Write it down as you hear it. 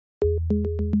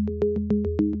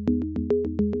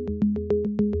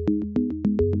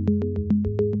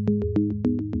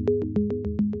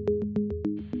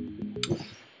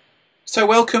So,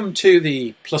 welcome to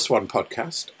the Plus One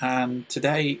podcast, and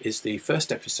today is the first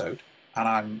episode, and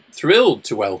I'm thrilled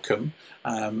to welcome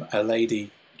a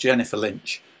lady, Jennifer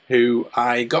Lynch, who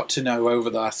I got to know over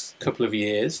the last couple of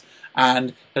years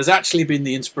and has actually been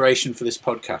the inspiration for this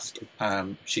podcast.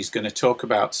 She's going to talk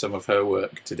about some of her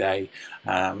work today,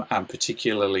 and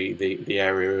particularly the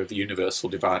area of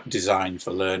Universal Design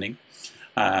for Learning,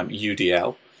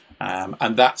 UDL,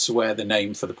 and that's where the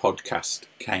name for the podcast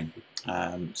came.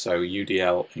 So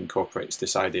UDL incorporates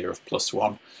this idea of plus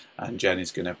one, and Jen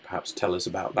is going to perhaps tell us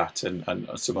about that and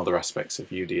some other aspects of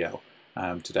UDL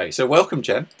today. So welcome,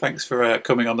 Jen. Thanks for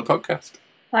coming on the podcast.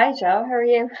 Hi, Joe. How are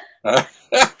you?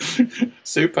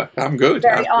 Super. I'm good.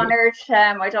 Very honoured.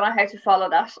 I don't know how to follow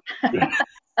that.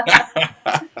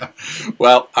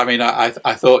 Well, I mean, I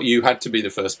thought you had to be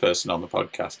the first person on the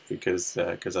podcast because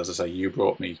as I say, you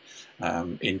brought me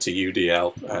into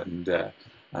UDL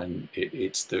and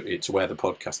it's where the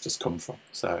podcast has come from.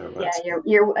 So yeah,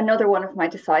 you're another one of my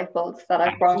disciples that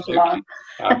I've brought along.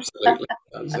 Absolutely,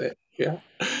 that's it. Yeah.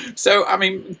 So I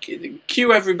mean,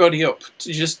 cue everybody up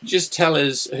to just tell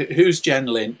us who's Jen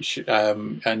Lynch,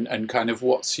 and kind of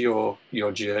what's your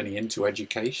journey into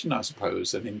education, I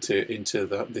suppose, and into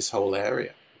this whole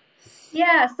area.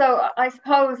 Yeah, so I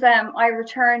suppose I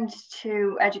returned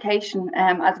to education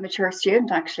as a mature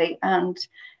student, actually, and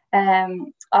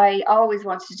I always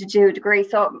wanted to do a degree.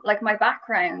 So, like, my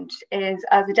background is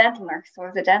as a dental nurse. So I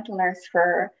was a dental nurse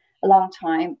for a long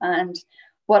time,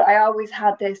 but I always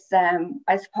had this,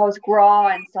 I suppose, grow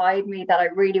inside me that I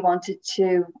really wanted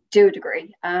to do a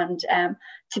degree. And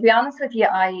to be honest with you,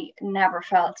 I never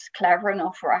felt clever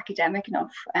enough or academic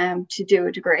enough to do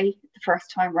a degree the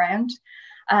first time round.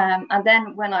 And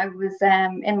then when I was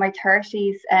in my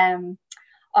 30s,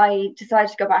 I decided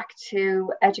to go back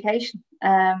to education.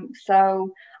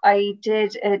 So I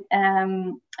did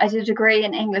a degree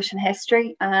in English and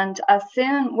history, and I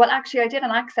did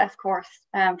an access course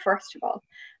first of all.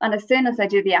 And as soon as I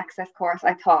did the access course,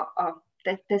 I thought, oh,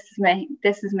 this is me.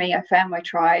 This is me. I found my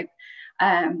tribe,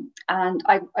 and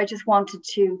I just wanted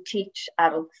to teach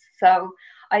adults. So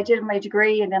I did my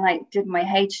degree, and then I did my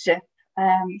HDip.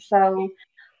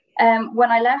 When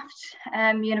I left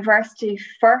university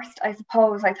first, I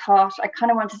suppose I thought I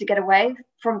kind of wanted to get away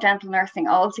from dental nursing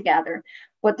altogether.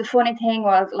 But the funny thing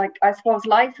was, like, I suppose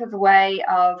life is a way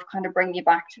of kind of bringing you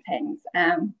back to things.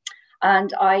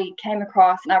 And I came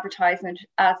across an advertisement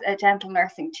as a dental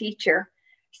nursing teacher.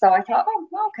 So I thought,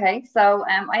 oh, okay. So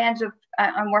I ended up,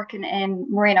 I'm working in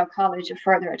Marino College of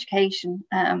Further Education.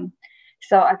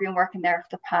 So I've been working there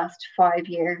for the past 5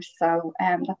 years. So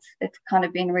it's kind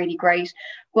of been really great.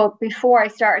 But before I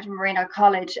started in Marino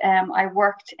College, I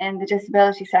worked in the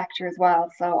disability sector as well.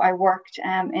 So I worked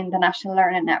in the National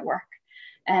Learning Network.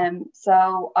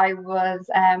 So I was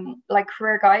like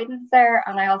career guidance there,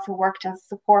 and I also worked as a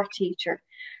support teacher.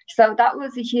 So that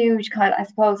was a huge kind of, I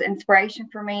suppose, inspiration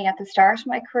for me at the start of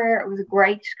my career. It was a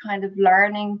great kind of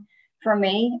learning for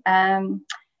me.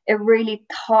 It really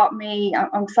taught me,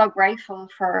 I'm so grateful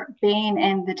for being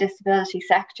in the disability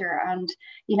sector and,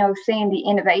 seeing the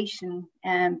innovation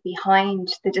behind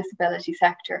the disability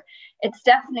sector. It's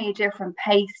definitely a different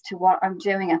pace to what I'm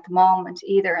doing at the moment,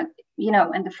 either,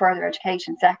 in the further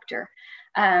education sector.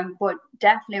 But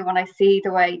definitely when I see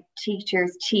the way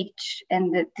teachers teach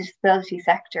in the disability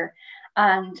sector,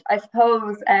 and I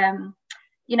suppose,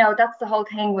 that's the whole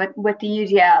thing with the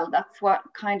UDL. That's what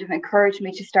kind of encouraged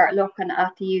me to start looking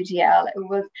at the UDL. It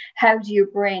was, how do you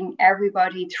bring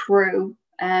everybody through,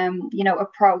 a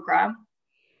program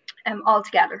all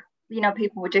together,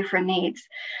 people with different needs.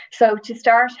 So to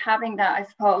start having that, I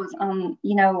suppose,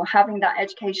 having that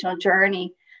educational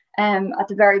journey at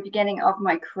the very beginning of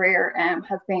my career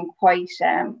has been quite,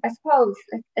 I suppose,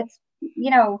 it's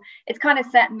kind of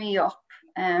setting me up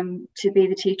to be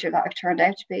the teacher that I've turned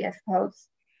out to be, I suppose.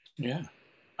 Yeah,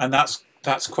 and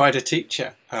that's quite a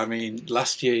teacher. I mean,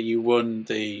 last year you won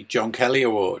the John Kelly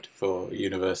Award for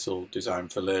Universal Design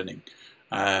for Learning.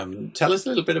 Tell us a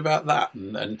little bit about that,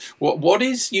 and what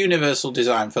is Universal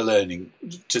Design for Learning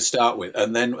to start with,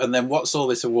 and then what's all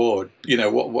this award?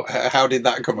 How did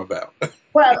that come about?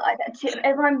 Well,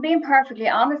 if I'm being perfectly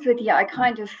honest with you, I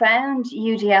kind of found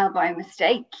UDL by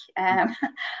mistake.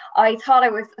 I thought I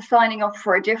was signing up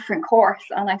for a different course,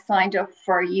 and I signed up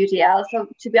for UDL. So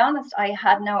to be honest, I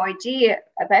had no idea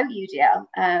about UDL.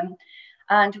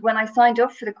 And when I signed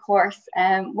up for the course,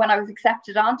 when I was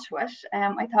accepted onto it,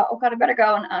 I thought, oh God, I better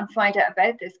go and find out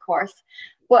about this course.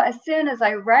 But as soon as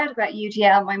I read about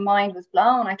UDL, my mind was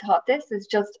blown. I thought, this is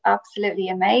just absolutely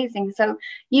amazing. So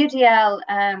UDL,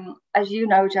 as you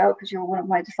know, Joe, because you're one of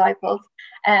my disciples,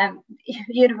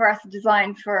 Universal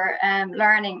Design for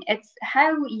Learning, it's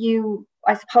how you,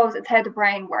 I suppose it's how the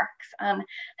brain works, and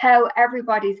how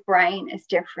everybody's brain is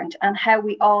different, and how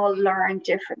we all learn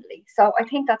differently. So I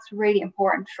think that's really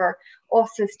important for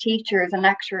us as teachers and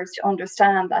lecturers to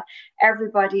understand that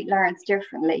everybody learns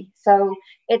differently. So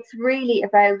it's really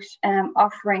about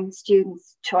offering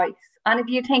students choice. And if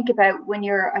you think about when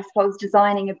you're, I suppose,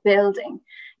 designing a building,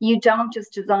 you don't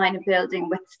just design a building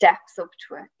with steps up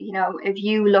to it. You know, if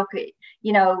you look at,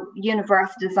 you know,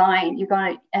 universal design, you're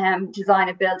going to design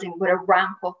a building with a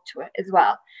ramp up to it as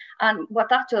well. And what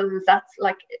that does is that's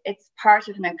like, it's part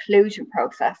of an inclusion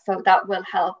process. So that will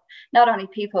help not only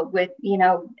people with, you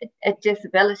know, a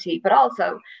disability, but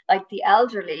also like the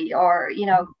elderly, or, you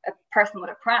know, a person with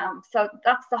a pram. So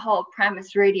that's the whole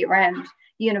premise really around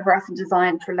universal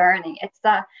design for learning. It's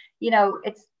that, you know,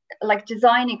 it's like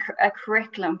designing a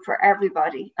curriculum for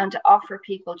everybody and to offer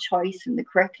people choice in the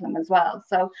curriculum as well.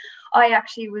 So I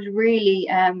actually was really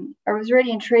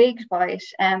intrigued by it.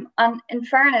 And in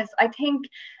fairness, I think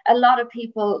a lot of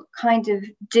people kind of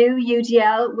do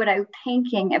UDL without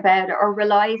thinking about it or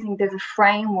realizing there's a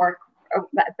framework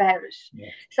about it. Yeah.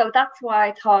 So that's why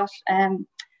I thought,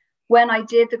 when I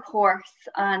did the course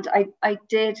and I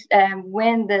did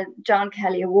win the John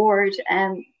Kelly Award,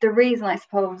 and the reason, I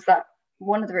suppose, that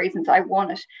one of the reasons I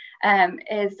won it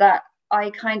is that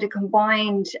I kind of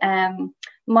combined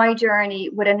my journey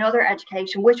with another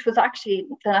education, which was actually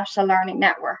the National Learning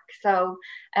Network. So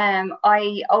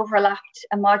I overlapped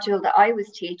a module that I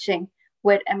was teaching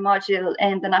with a module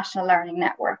in the National Learning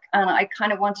Network. And I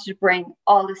kind of wanted to bring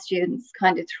all the students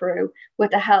kind of through with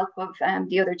the help of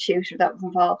the other tutor that was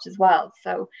involved as well.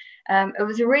 So it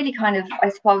was a really kind of, I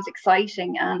suppose,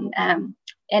 exciting and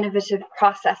innovative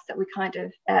process that we kind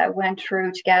of went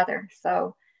through together.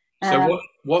 So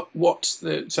what's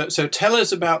the, so tell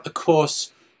us about the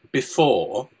course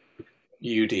before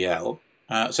UDL.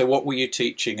 So what were you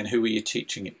teaching and who were you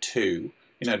teaching it to?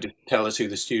 You know, tell us who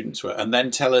the students were, and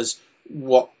then tell us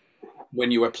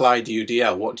when you applied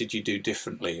UDL, what did you do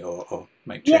differently or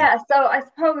make changes? Yeah, so I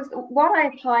suppose what I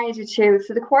applied it to,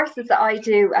 so the courses that I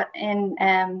do in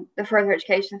the further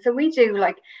education, so we do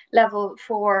like level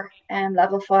 4,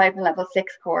 level 5 and level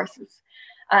 6 courses.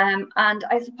 And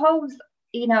I suppose,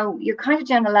 you know, you're kind of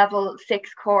doing a level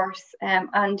 6 course,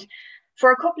 and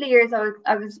for a couple of years,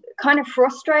 I was kind of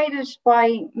frustrated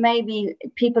by maybe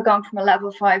people going from a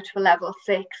level 5 to a level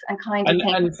 6 and kind of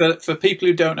thinking. And for people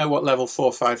who don't know what level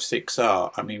 4, 5, 6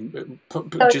 are, I mean, so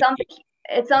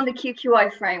it's on the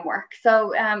QQI framework.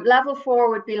 So level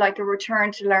 4 would be like a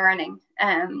return to learning.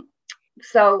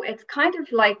 So it's kind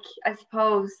of like, I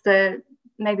suppose,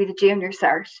 maybe the junior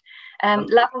cert.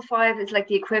 Level 5 is like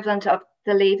the equivalent of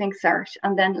the leaving cert,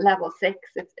 and then level 6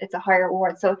 it's a higher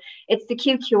award. So it's the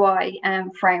QQI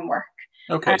framework.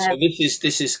 Okay, so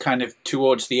this is kind of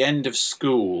towards the end of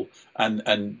school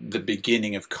and the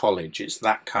beginning of college. It's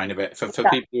that kind of it for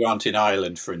people who aren't in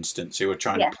Ireland, for instance, who are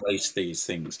trying to place these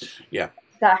things. Yeah,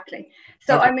 exactly.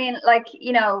 So I mean, like,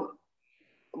 you know,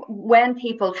 when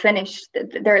people finish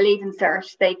their leaving cert,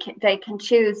 they can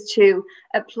choose to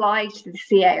apply to the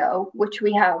CAO, which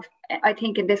we have. I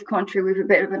think in this country we have a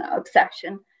bit of an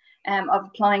obsession of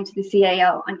applying to the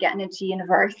CAO and getting into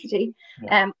university.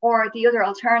 Or the other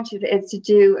alternative is to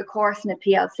do a course in a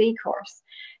PLC course.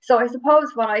 So I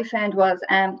suppose what I found was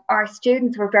our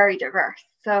students were very diverse.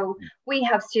 So we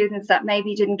have students that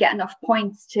maybe didn't get enough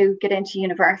points to get into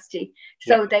university.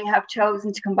 So they have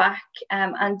chosen to come back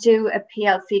and do a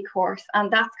PLC course. And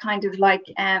that's kind of like,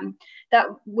 that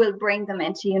will bring them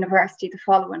into university the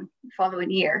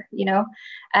following year, you know.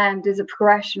 There's a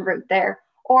progression route there.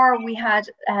 Or we had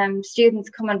students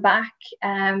coming back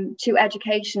to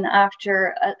education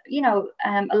after,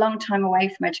 a long time away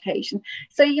from education.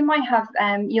 So you might have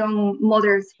young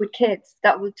mothers with kids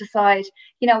that will decide,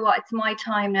 you know what, it's my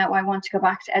time now, I want to go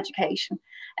back to education.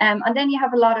 And then you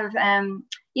have a lot of,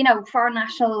 foreign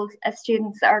national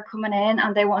students that are coming in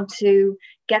and they want to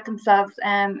get themselves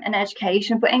an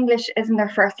education, but English isn't their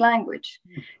first language.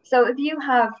 So if you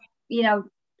have, you know,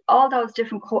 all those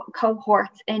different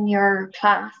cohorts in your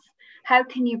class, how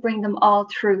can you bring them all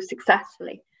through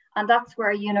successfully? And that's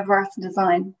where universal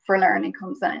design for learning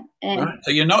comes in. Right.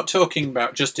 So you're not talking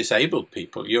about just disabled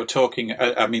people. You're talking,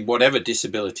 I mean, whatever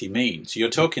disability means, you're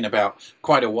talking about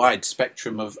quite a wide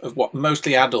spectrum of what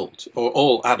mostly adult or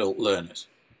all adult learners.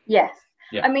 Yes.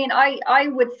 Yeah. I mean, I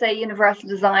would say universal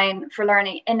design for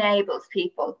learning enables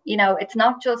people. You know, it's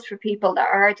not just for people that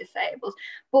are disabled,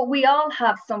 but we all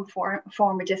have some form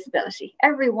of disability.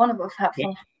 Every one of us have Yeah.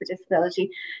 some form of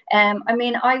disability. I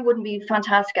mean, I wouldn't be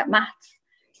fantastic at maths.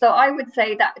 So I would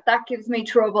say that that gives me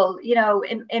trouble, you know,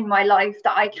 in my life,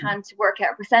 that I can't work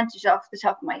out a percentage off the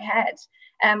top of my head.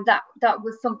 That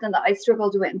was something that I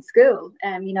struggled with in school.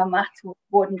 You know, maths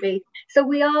wouldn't be. So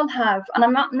we all have, and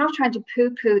I'm not trying to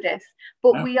poo-poo this,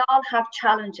 but No. we all have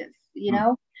challenges, you Mm.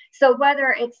 know. So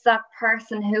whether it's that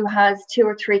person who has 2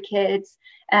 or 3 kids,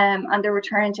 and they're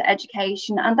returning to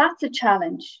education, and that's a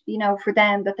challenge, you know, for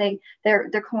them, that they're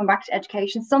coming back to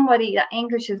education. Somebody that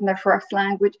English isn't their first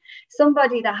language,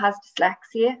 somebody that has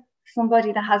dyslexia,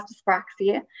 somebody that has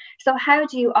dyspraxia. So how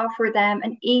do you offer them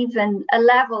a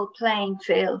level playing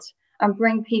field and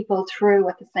bring people through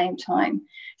at the same time?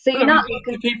 So But I you're mean, not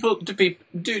looking.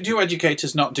 do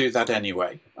educators not do that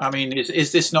anyway? I mean,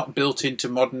 is this not built into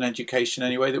modern education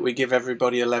anyway, that we give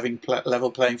everybody a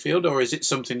level playing field, or is it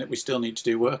something that we still need to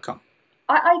do work on?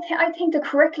 I think the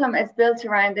curriculum is built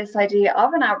around this idea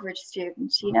of an average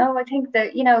student. You know, I think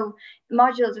that, you know,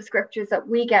 module descriptors that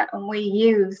we get and we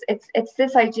use, it's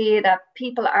this idea that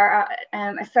people are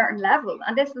at a certain level,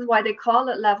 and this is why they call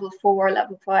it level 4,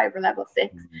 level 5, or level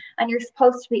 6, and you're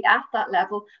supposed to be at that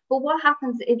level. But what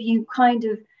happens if you kind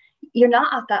of, you're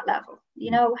not at that level? You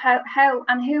know, how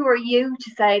and who are you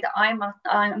to say that I'm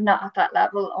not at that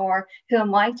level, or who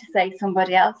am I to say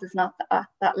somebody else is not at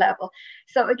that level?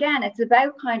 So again, it's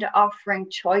about kind of offering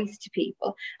choice to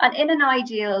people. And in an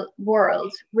ideal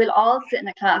world, we'll all sit in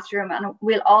a classroom and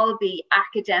we'll all be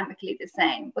academically the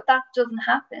same, but that doesn't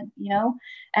happen, you know.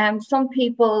 Some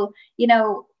people, you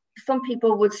know, some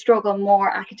people would struggle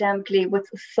more academically with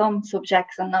some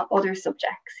subjects and not other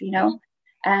subjects, you know.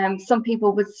 Some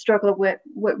people would struggle with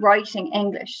writing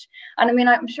English. And I mean,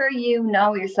 I'm sure you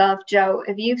know yourself, Joe,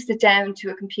 if you sit down to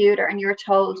a computer and you're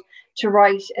told to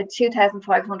write a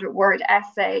 2,500 word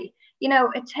essay, you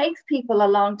know, it takes people a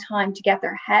long time to get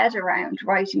their head around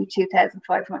writing a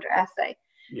 2,500 essay.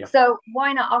 Yeah. So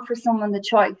why not offer someone the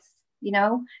choice, you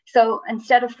know? So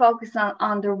instead of focus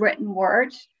on the written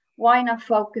word, why not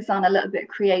focus on a little bit of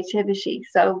creativity?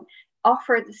 So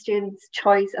offer the students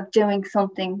choice of doing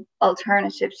something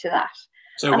alternative to that.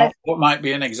 So what might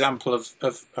be an example of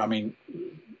I mean,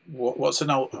 what's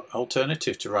an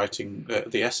alternative to writing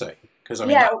the essay? Because I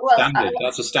mean, Yeah, well,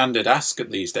 that's a standard ask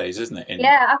these days, isn't it?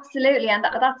 yeah, absolutely, and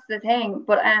that's the thing.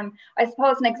 But I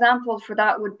suppose an example for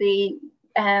that would be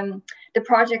the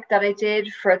project that I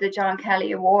did for the John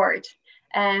Kelly Award.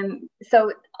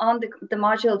 So on the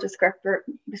module descriptor,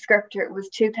 it was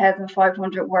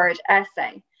 2,500 word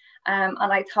essay. And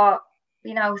I thought,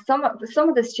 you know, some of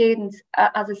the students,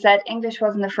 as I said, English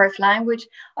wasn't their first language.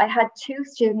 I had 2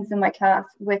 students in my class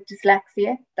with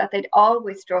dyslexia, that they'd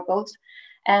always struggled.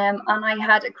 And I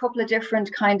had a couple of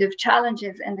different kind of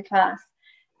challenges in the class.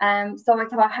 So I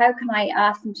thought, how can I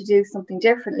ask them to do something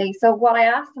differently? So what I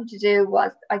asked them to do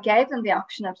was, I gave them the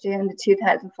option of doing the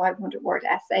 2,500 word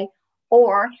essay,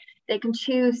 or they can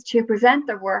choose to present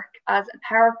their work as a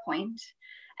PowerPoint.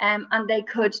 And they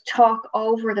could talk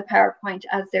over the PowerPoint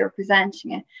as they were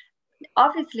presenting it.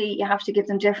 Obviously, you have to give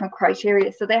them different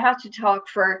criteria. So they had to talk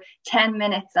for 10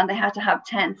 minutes and they had to have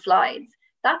 10 slides.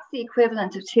 That's the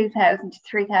equivalent of 2,000 to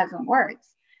 3,000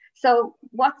 words. So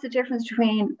what's the difference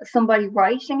between somebody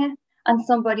writing it and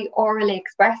somebody orally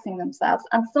expressing themselves?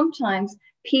 And sometimes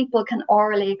people can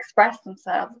orally express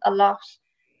themselves a lot,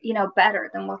 you know,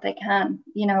 better than what they can,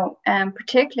 you know,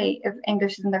 particularly if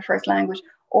English isn't their first language,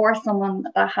 or someone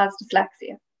that has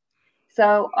dyslexia.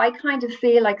 So I kind of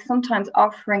feel like sometimes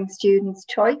offering students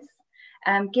choice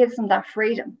gives them that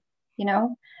freedom, you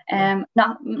know,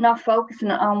 not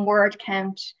focusing on word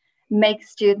count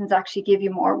makes students actually give you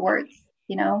more words,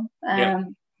 you know. Yeah.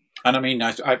 And I mean,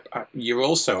 you're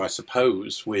also, I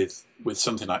suppose, with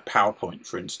something like PowerPoint,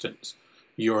 for instance,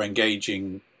 you're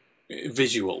engaging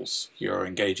visuals, you're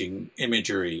engaging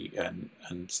imagery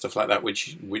and stuff like that,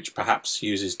 which perhaps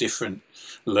uses different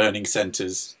learning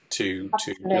centers to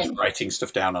just writing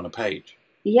stuff down on a page.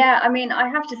 Yeah, I mean, I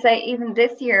have to say, even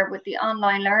this year with the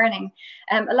online learning,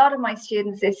 a lot of my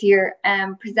students this year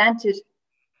presented,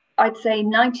 I'd say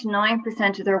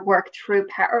 99% of their work through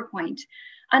PowerPoint.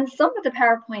 And some of the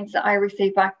PowerPoints that I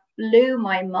received back blew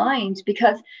my mind,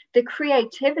 because the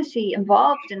creativity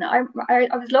involved in it,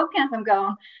 I was looking at them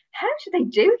going, how do they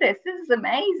do this? This is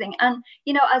amazing. And,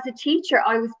 you know, as a teacher,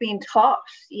 I was being taught,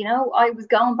 you know, I was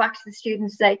going back to the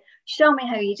students to say, show me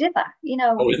how you did that, you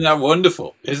know. Oh, isn't that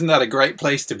wonderful? Isn't that a great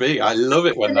place to be? I love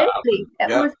it when that happens. Absolutely. It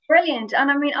Yeah. was brilliant.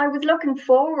 And I mean, I was looking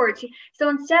forward to, so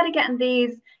instead of getting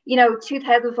these, you know,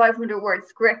 2,500 word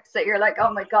scripts that you're like,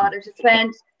 oh my God, I just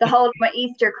spent the whole of my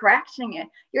Easter correcting it.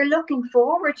 You're looking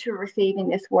forward to receiving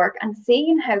this work and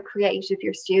seeing how creative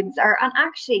your students are. And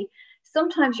actually,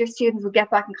 sometimes your students will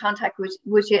get back in contact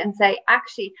with you and say,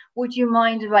 actually, would you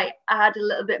mind if I add a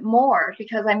little bit more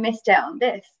because I missed out on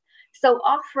this? So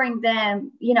offering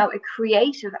them, you know, a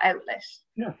creative outlet,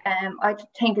 Yeah. I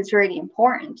think is really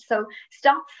important. So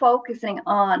stop focusing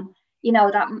on, you know,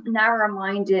 that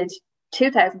narrow-minded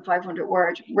 2,500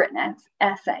 word written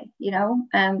essay, you know.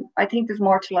 I think there's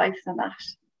more to life than that.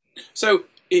 So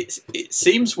it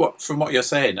seems from what you're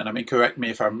saying, and I mean, correct me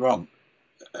if I'm wrong,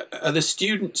 are the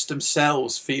students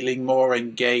themselves feeling more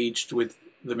engaged with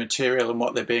the material and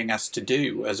what they're being asked to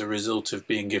do as a result of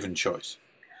being given choice?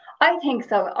 I think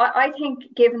so. I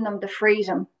think giving them the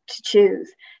freedom to choose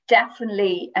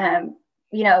definitely,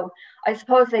 you know, I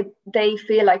suppose they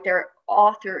feel like they're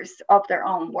authors of their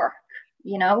own work,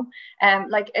 you know.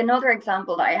 Like another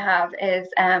example that I have is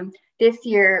this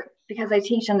year, because I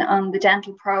teach on the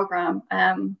dental program,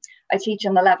 I teach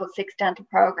on the level 6 dental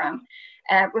program.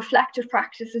 Reflective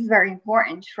practice is very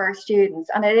important for our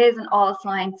students, and it is in all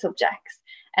science subjects.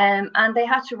 And they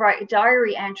had to write a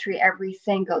diary entry every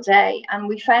single day. And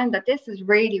we found that this is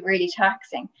really, really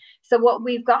taxing. So what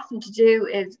we've got them to do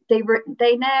is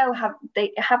they now have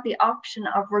the option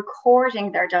of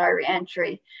recording their diary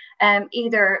entry,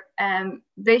 either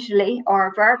visually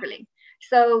or verbally.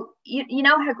 So you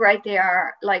know how great they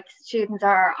are, like students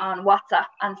are on WhatsApp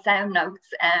and sound notes.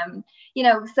 You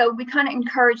know, so we kind of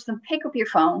encourage them, pick up your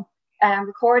phone,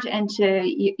 record it into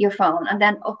your phone, and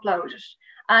then upload it.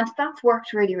 And that's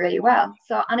worked really, really well.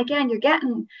 So, and again, you're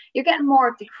getting more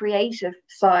of the creative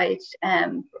side,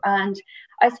 and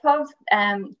I suppose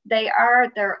they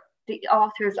are the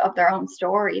authors of their own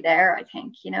story there, I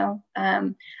think, you know.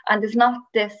 And there's not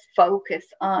this focus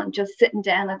on just sitting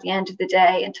down at the end of the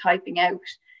day and typing out,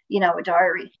 you know, a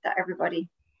diary that everybody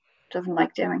doesn't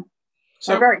like doing.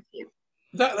 So very few.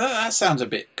 That sounds a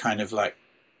bit kind of like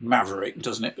maverick,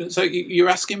 doesn't it? So you're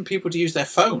asking people to use their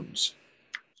phones?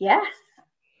 Yes.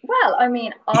 Well, I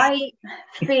mean, I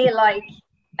feel like,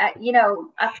 you know,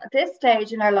 at this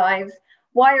stage in our lives,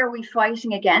 why are we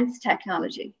fighting against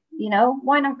technology? You know,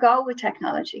 why not go with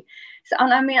technology? So,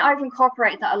 and I mean, I've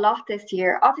incorporated that a lot this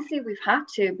year. Obviously, we've had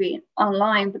to be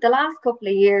online, but the last couple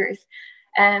of years,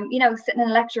 you know, sitting in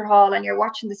a lecture hall and you're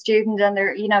watching the student and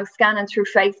they're, you know, scanning through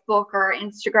Facebook or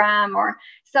Instagram, or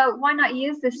so why not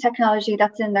use this technology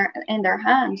that's in their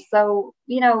hand? So,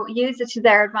 you know, use it to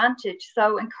their advantage.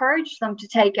 So encourage them to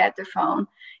take out their phone.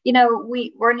 You know,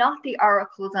 we're not the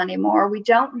oracles anymore. We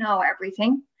don't know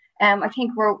everything. I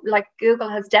think we're like, Google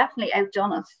has definitely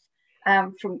outdone us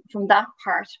from that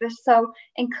part of it. So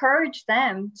encourage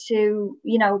them to,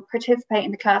 you know, participate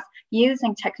in the class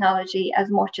using technology as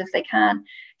much as they can.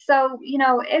 So, you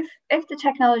know, if the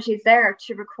technology is there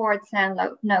to record sound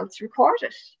notes, record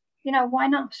it. You know, why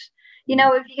not? You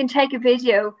know, if you can take a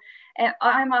video,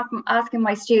 I'm often asking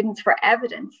my students for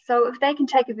evidence. So if they can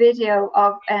take a video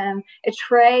of a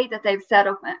tray that they've set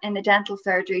up in the dental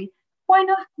surgery, why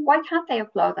not? Why can't they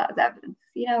upload that as evidence?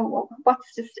 You know,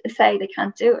 what's to say they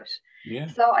can't do it? Yeah.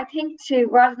 So I think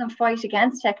rather than fight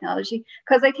against technology,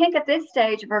 because I think at this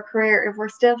stage of our career, if we're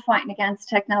still fighting against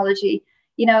technology,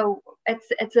 you know,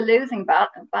 it's a losing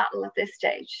battle at this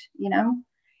stage, you know.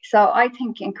 So I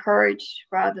think encourage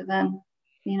rather than,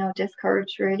 you know,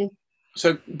 discourage, really.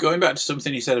 So going back to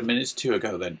something you said a minute or two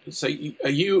ago, then, so are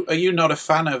you not a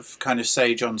fan of kind of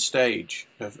sage on stage,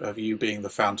 of you being the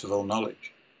fount of all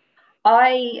knowledge?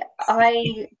 I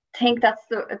think that's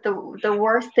the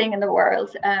worst thing in the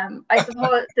world. I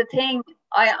suppose the thing,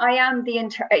 I am the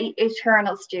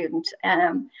eternal student.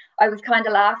 I was kind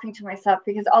of laughing to myself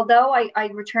because although I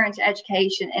returned to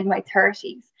education in my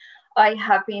 30s, I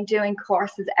have been doing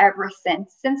courses ever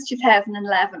since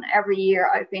 2011. Every year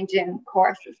I've been doing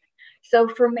courses. So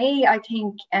for me, I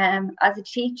think as a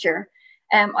teacher,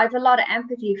 I have a lot of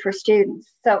empathy for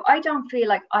students. So I don't feel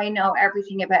like I know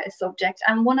everything about a subject.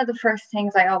 And one of the first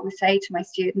things I always say to my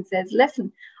students is,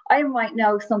 listen, I might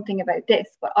know something about this,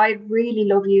 but I'd really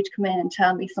love you to come in and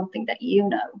tell me something that you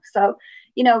know. So,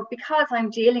 you know, because I'm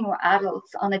dealing with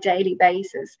adults on a daily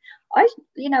basis,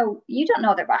 you know, you don't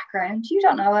know their background. You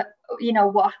don't know, you know,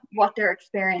 what their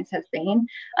experience has been.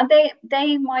 And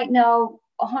they might know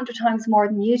 100 times more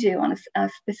than you do on a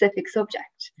specific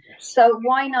subject. Yes. So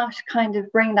why not kind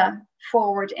of bring that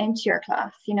forward into your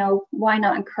class? Why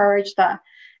not encourage that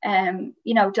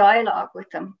dialogue with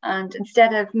them? And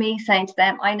instead of me saying to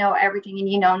them, I know everything and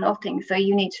you know nothing, so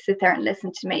you need to sit there and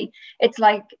listen to me, it's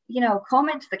like, come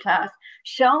into the class,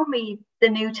 show me the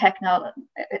new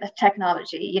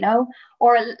technology,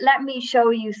 or let me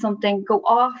show you something, go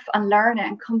off and learn it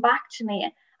and come back to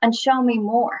me and show me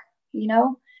more,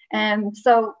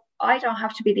 so I don't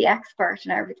have to be the expert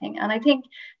in everything. And I think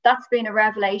that's been a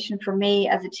revelation for me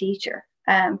as a teacher,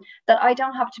 that I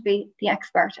don't have to be the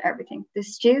expert at everything. The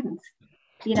students,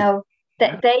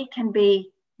 that they can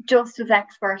be just as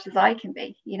expert as I can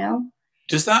be,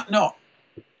 Does that not,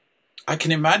 I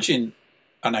can imagine,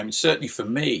 and I mean, certainly for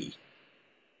me,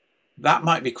 that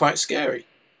might be quite scary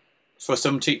for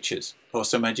some teachers or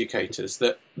some educators,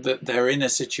 that they're in a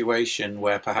situation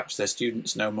where perhaps their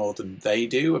students know more than they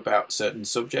do about certain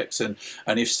subjects, and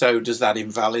if so, does that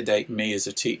invalidate me as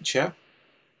a teacher?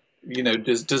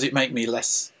 Does it make me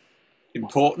less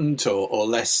important or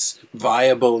less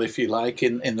viable, if you like,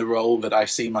 in the role that I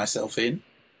see myself in?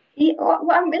 Yeah,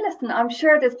 well, listen, I'm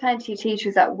sure there's plenty of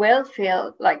teachers that will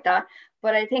feel like that,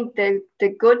 but I think the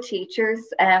good teachers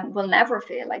will never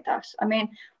feel like that. I mean,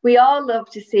 we all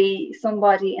love to see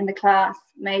somebody in the class,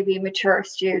 maybe a mature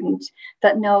student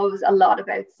that knows a lot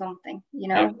about something,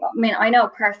 Yeah. I mean, I know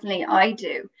personally I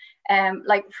do.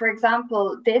 Like, for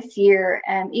example, this year,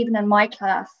 even in my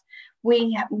class,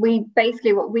 we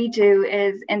basically, what we do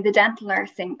is, in the dental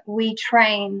nursing, we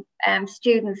train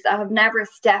students that have never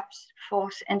stepped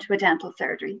foot into a dental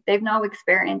surgery. They've no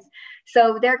experience,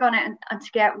 so they're going to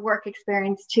get work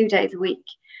experience 2 days a week.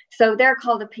 So they're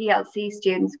called the PLC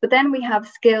students. But then we have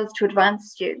skills to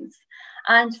advanced students,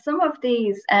 and some of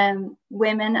these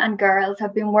women and girls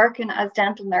have been working as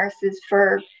dental nurses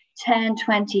for 10,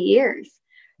 20 years.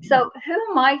 So who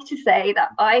am I to say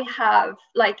that I have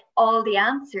like all the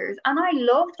answers? And I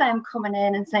love them coming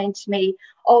in and saying to me,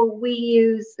 oh, we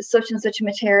use such and such a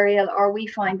material, or we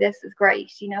find this is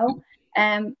great,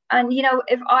 and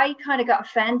if I kind of got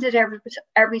offended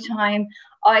every time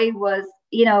I was,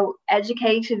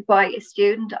 educated by a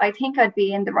student, I think I'd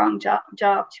be in the wrong job,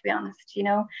 to be honest.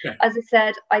 Yeah. As I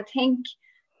said, I think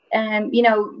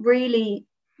really,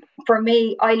 for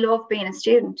me, I love being a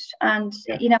student, and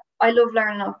I love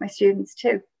learning off my students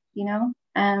too.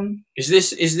 Is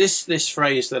this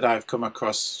phrase that I've come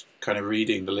across, kind of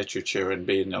reading the literature and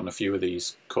being on a few of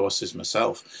these courses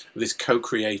myself, this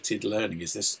co-created learning?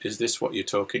 Is this what you're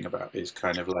talking about? Is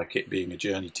kind of like it being a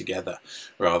journey together,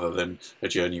 rather than a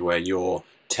journey where you're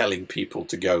telling people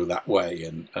to go that way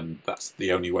and that's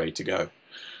the only way to go?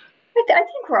 I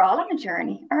think we're all on a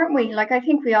journey, aren't we? Like, I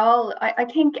think we all, I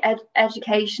think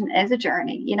education is a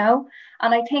journey,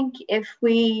 and I think if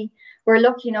we're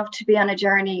lucky enough to be on a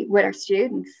journey with our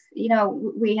students,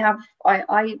 we have,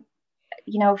 I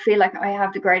feel like I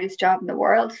have the greatest job in the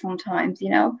world sometimes,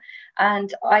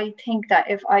 and I think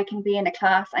that if I can be in a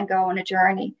class and go on a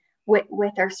journey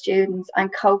with our students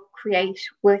and co-create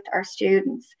with our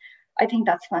students, I think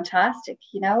that's fantastic,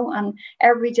 and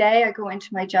every day I go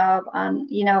into my job and,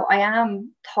 I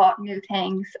am taught new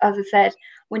things. As I said,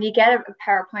 when you get a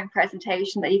PowerPoint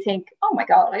presentation that you think, oh my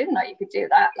God, I didn't know you could do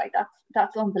that. Like,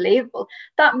 that's unbelievable.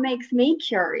 That makes me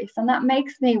curious, and that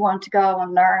makes me want to go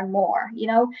and learn more.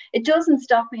 It doesn't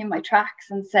stop me in my tracks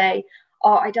and say,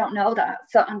 oh, I don't know that,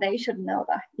 so, and they shouldn't know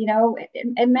that.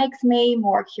 It makes me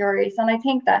more curious, and I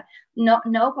think that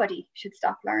nobody should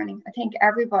stop learning. I think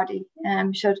everybody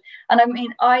should. And I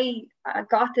mean, I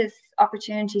got this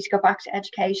opportunity to go back to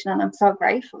education, and I'm so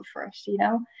grateful for it.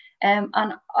 And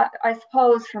I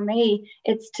suppose for me,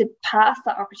 it's to pass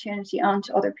that opportunity on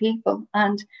to other people.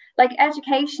 And like,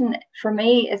 education for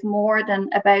me is more than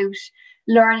about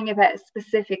learning about a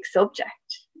specific subject.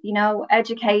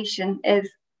 Education is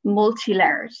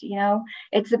multi-layered.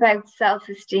 It's about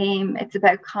self-esteem, it's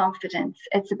about confidence,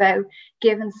 it's about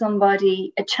giving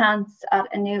somebody a chance at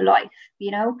a new life.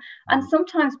 And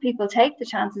sometimes people take the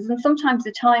chances, and sometimes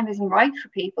the time isn't right for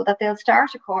people, that they'll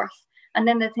start a course and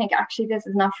then they think, actually, this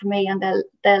is not for me, and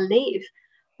they'll leave.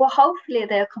 Well, hopefully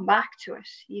they'll come back to it.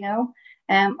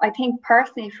 I think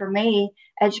personally for me,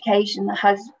 education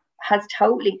has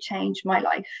totally changed my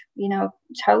life.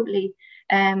 Totally.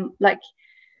 Like,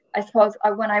 I suppose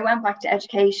when I went back to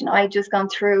education, I had just gone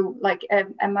through like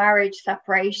a marriage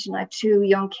separation. I had 2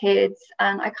 young kids,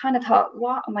 and I kind of thought,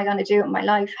 what am I going to do in my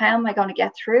life? How am I going to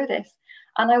get through this?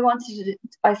 And I wanted to,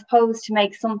 I suppose, to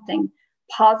make something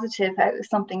positive out of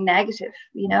something negative,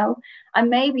 and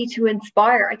maybe to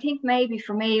inspire. I think maybe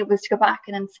for me it was to go back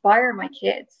and inspire my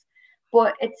kids.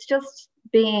 But it's just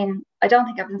I don't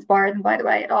think I've inspired them, by the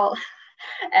way, at all.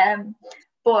 um,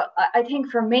 but I think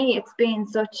for me, it's been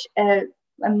such a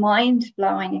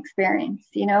mind-blowing experience.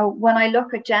 You know, when I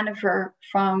look at Jennifer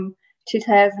from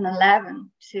 2011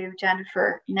 to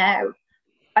Jennifer now,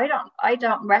 I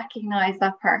don't recognize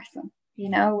that person. You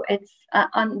know, it's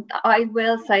and I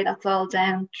will say that's all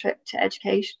down to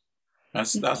education.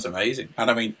 That's amazing.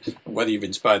 And I mean, whether you've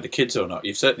inspired the kids or not,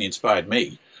 you've certainly inspired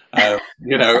me. And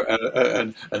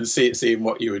seeing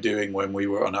what you were doing when we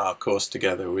were on our course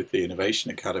together with the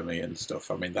Innovation Academy and stuff.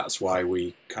 I mean, that's why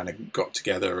we kind of got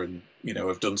together and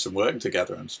have done some work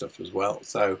together and stuff as well.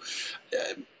 So,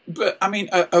 but I mean,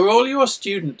 are all your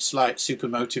students like super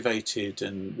motivated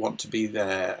and want to be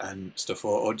there and stuff,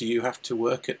 or do you have to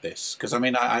work at this? Because I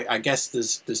mean, I guess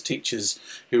there's teachers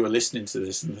who are listening to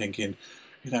this and thinking,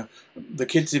 the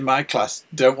kids in my class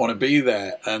don't want to be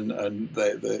there, and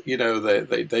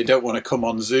they don't want to come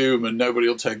on Zoom, and nobody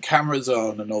will turn cameras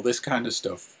on, and all this kind of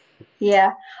stuff.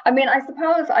 Yeah, I mean, I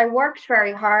suppose I worked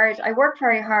very hard. I worked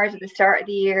very hard at the start of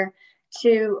the year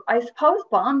to, I suppose,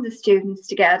 bond the students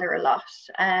together a lot.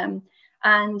 And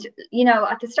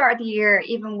at the start of the year,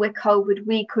 even with COVID,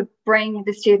 we could bring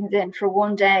the students in for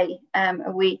one day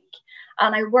a week.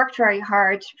 And I worked very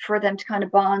hard for them to kind of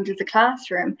bond as a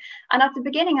classroom. And at the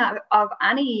beginning of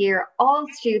any year, all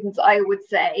students, I would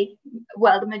say,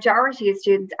 well, the majority of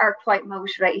students are quite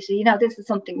motivated. This is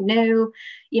something new.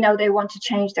 They want to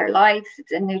change their lives.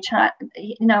 It's a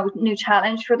new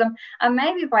challenge for them. And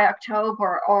maybe by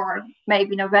October or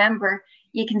maybe November,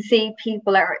 you can see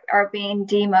people are being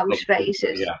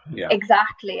demotivated. Yeah.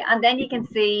 Exactly. And then you can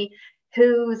see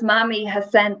whose mommy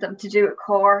has sent them to do a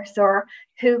course, or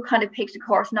who kind of picked a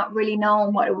course not really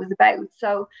knowing what it was about.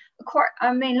 So, of course,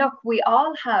 I mean, look, we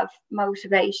all have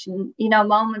motivation,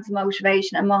 moments of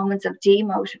motivation and moments of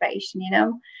demotivation,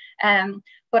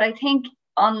 but I think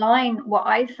online, what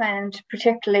I found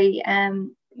particularly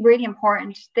really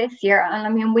important this year, and I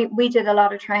mean, we did a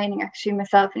lot of training, actually,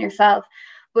 myself and yourself,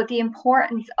 but the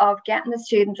importance of getting the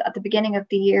students at the beginning of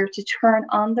the year to turn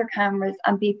on their cameras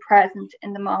and be present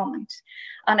in the moment.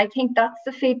 And I think that's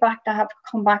the feedback that have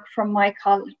come back from my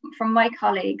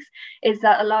colleagues, is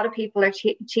that a lot of people are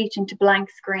teaching to blank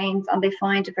screens and they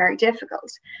find it very difficult.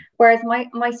 Whereas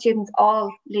my students all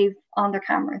leave on their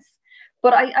cameras.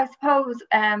 But I suppose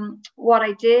what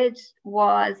I did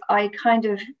was I kind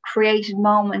of created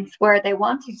moments where they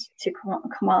wanted to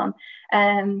come on.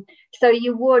 So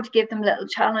you would give them little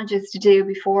challenges to do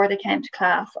before they came to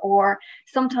class. Or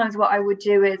sometimes what I would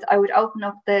do is I would open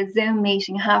up the Zoom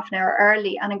meeting half an hour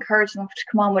early and encourage them to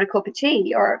come on with a cup of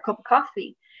tea or a cup of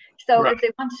coffee. So If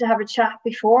they wanted to have a chat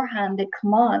beforehand, they'd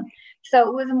come on. So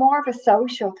it was more of a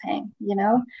social thing,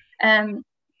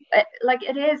 like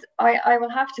it is, I will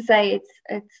have to say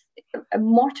it's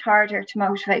much harder to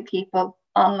motivate people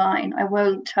online. I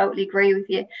will totally agree with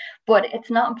you, but it's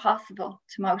not impossible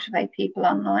to motivate people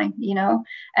online.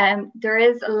 There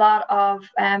is a lot of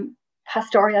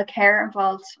pastoral care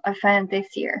involved. I found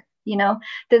this year.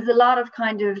 There's a lot of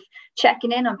kind of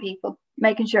checking in on people,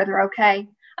 making sure they're okay.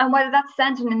 And whether that's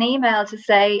sending an email to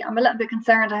say, I'm a little bit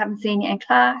concerned I haven't seen you in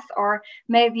class, or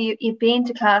maybe you've been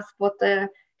to class but the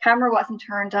camera wasn't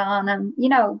turned on, and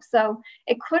so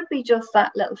it could be just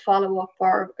that little follow-up,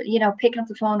 or picking up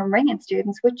the phone and ringing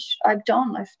students, which I've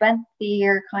done. I've spent the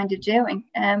year kind of doing,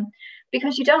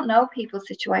 because you don't know people's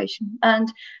situation,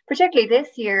 and particularly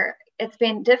this year it's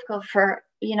been difficult for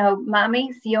young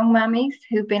mammies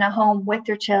who've been at home with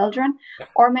their children,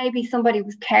 or maybe somebody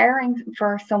was caring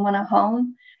for someone at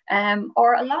home,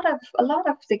 or a lot of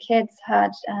the kids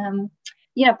had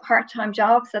part-time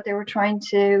jobs that they were trying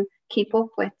to keep up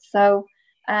with. So,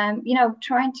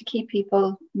 trying to keep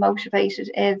people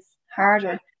motivated is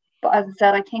harder. But as I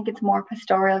said, I think it's more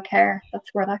pastoral care. That's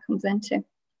where that comes into.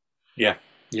 Yeah,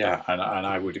 and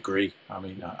I would agree. I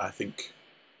mean, I think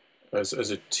as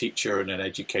a teacher and an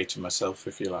educator myself,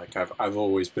 if you like, I've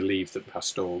always believed that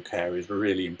pastoral care is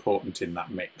really important in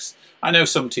that mix. I know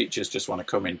some teachers just want to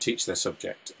come in, teach their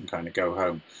subject, and kind of go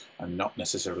home, and not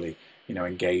necessarily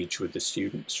engage with the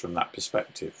students from that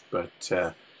perspective.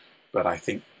 But I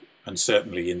think, and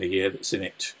certainly in the year that's in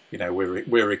it,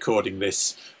 we're recording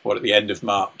this at the end of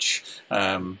March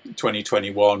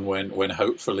 2021, when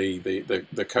hopefully the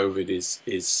COVID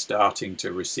is starting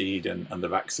to recede and the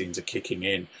vaccines are kicking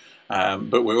in.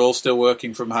 But we're all still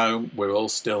working from home. We're all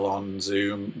still on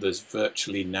Zoom. There's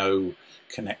virtually no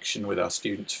connection with our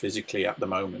students physically at the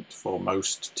moment for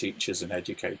most teachers and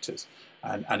educators.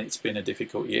 And it's been a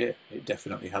difficult year. It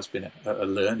definitely has been a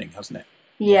learning, hasn't it?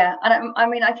 Yeah, and I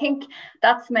mean, I think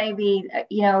that's maybe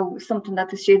something that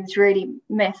the students really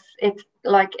miss. It's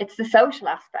like it's the social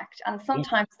aspect, and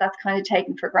sometimes that's kind of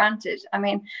taken for granted. I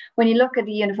mean, when you look at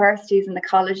the universities and the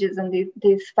colleges and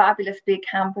these fabulous big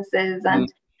campuses Mm.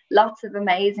 and lots of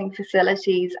amazing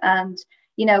facilities, and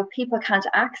people can't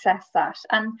access that,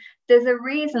 and there's a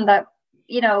reason that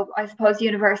I suppose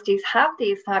universities have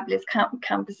these fabulous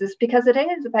campuses, because it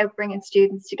is about bringing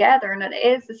students together, and it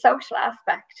is the social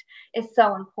aspect is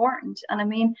so important. And I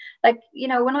mean, like,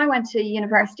 when I went to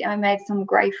university, I made some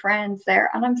great friends there,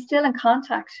 and I'm still in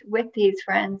contact with these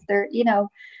friends. We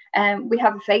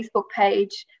have a Facebook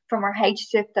page from our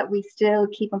HSIP that we still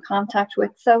keep in contact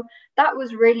with. So that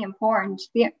was really important.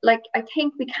 I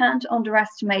think we can't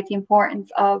underestimate the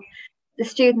importance of the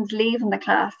students leaving the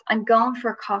class and going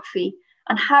for a coffee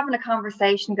and having a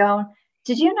conversation going,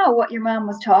 did you know what your mom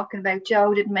was talking about?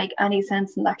 Joe didn't make any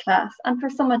sense in that class. And for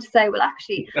someone to say, well,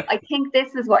 actually, I think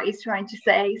this is what he's trying to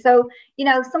say. So,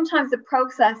 sometimes the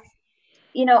process,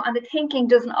 and the thinking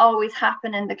doesn't always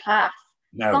happen in the class.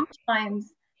 No.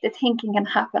 Sometimes the thinking can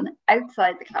happen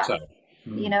outside the class,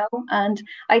 and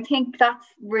I think that's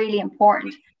really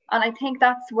important. And I think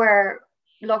that's where,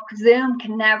 look, Zoom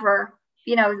can never,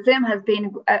 Zoom has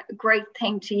been a great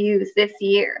thing to use this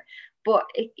year, but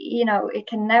it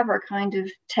can never kind of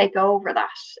take over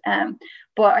that.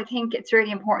 But I think it's really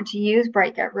important to use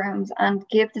breakout rooms and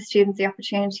give the students the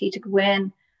opportunity to go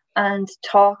in and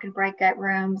talk in breakout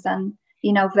rooms and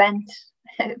vent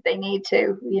if they need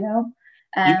to.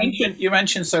 You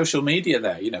mentioned social media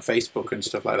there, Facebook and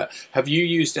stuff like that. Have you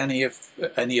used any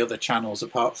other channels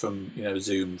apart from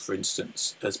Zoom, for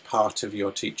instance, as part of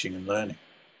your teaching and learning?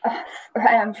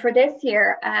 For this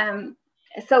year,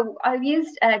 so I've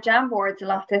used Jamboards a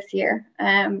lot this year,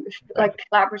 like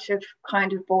collaborative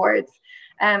kind of boards.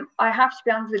 I have to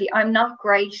be honest with you, I'm not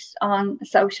great on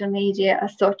social media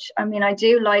as such. I mean, I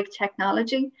do like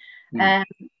technology,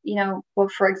 well,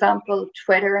 for example,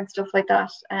 Twitter and stuff like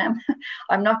that.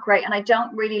 I'm not great, and I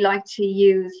don't really like to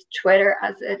use Twitter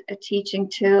as a teaching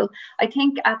tool. I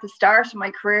think at the start of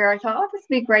my career, I thought, oh, this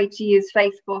would be great to use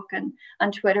Facebook and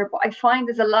Twitter, but I find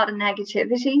there's a lot of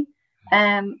negativity,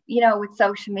 with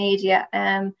social media.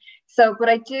 But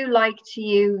I do like to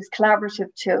use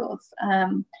collaborative tools.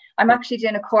 I'm actually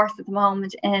doing a course at the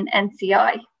moment in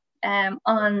NCI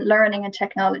on learning and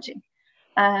technology.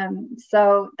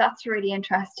 So that's really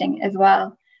interesting as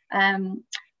well.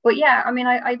 But yeah, I mean,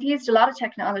 I've used a lot of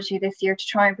technology this year to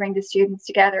try and bring the students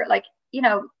together. Like,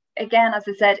 again, as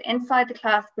I said, inside the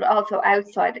class, but also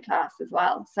outside the class as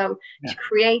well. So to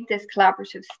create this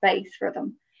collaborative space for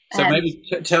them. So maybe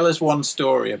tell us one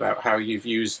story about how you've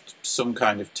used some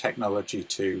kind of technology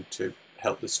to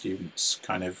help the students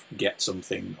kind of get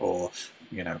something, or.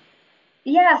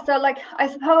 Yeah, so like I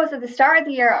suppose at the start of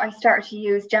the year I started to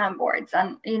use Jamboards,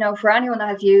 and for anyone that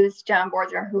has used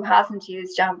Jamboards or who hasn't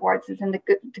used Jamboards, it's in the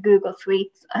Google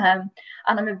Suites, and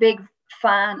I'm a big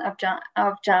fan of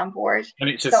Jamboard. And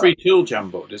it's a free tool,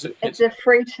 Jamboard, is it? It's a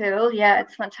free tool, yeah.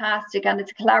 It's fantastic, and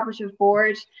it's a collaborative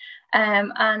board.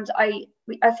 And I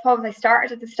suppose I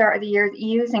started at the start of the year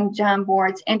using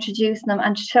Jamboards, introducing them,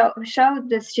 and show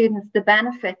the students the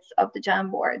benefits of the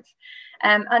Jamboards.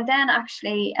 And then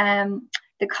actually,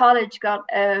 the college got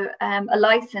a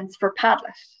license for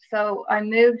Padlet. So I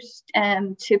moved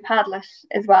to Padlet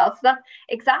as well. So that's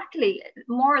exactly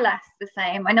more or less the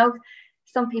same. I know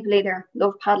some people either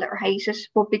love Padlet or hate it,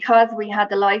 but because we had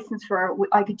the license for it,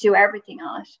 I could do everything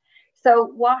on it.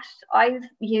 So what I've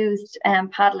used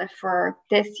Padlet for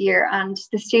this year, and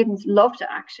the students loved it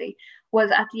actually,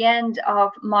 was at the end of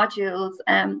modules,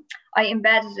 I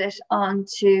embedded it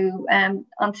onto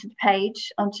the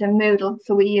page, onto Moodle.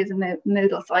 So we use a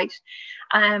Moodle site,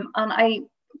 and I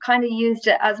kind of used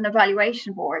it as an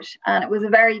evaluation board, and it was a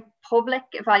very public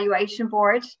evaluation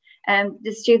board.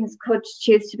 The students could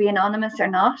choose to be anonymous or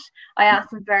not. I asked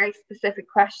them very specific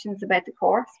questions about the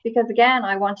course, because again,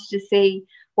 I wanted to see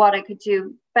what I could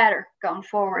do better going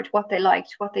forward, what they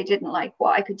liked, what they didn't like,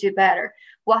 what I could do better,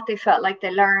 what they felt like they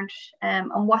learned, and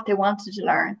what they wanted to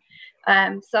learn.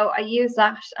 So I used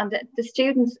that, and the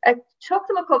students, it took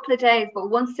them a couple of days, but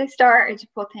once they started to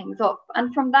put things up,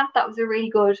 and from that was a really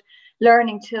good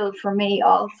learning tool for me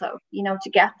also, to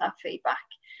get that feedback.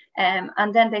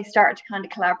 And then they started to kind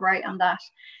of collaborate on that.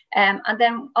 And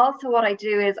then also what I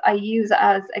do is I use it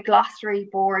as a glossary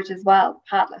board as well,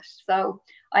 Padlet. So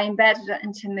I embedded it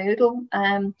into Moodle,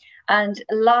 and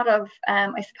a lot of,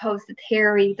 I suppose, the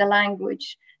theory, the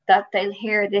language that they'll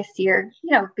hear this year,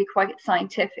 be quite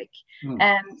scientific.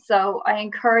 So I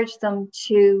encourage them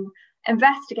to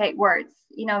investigate words.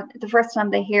 You know, the first time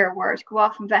they hear a word, go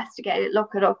off, investigate it,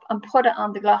 look it up, and put it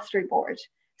on the glossary board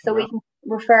so we can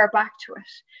refer back to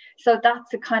it. So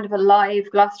that's a kind of a live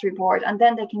glossary board, and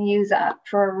then they can use that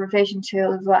for a revision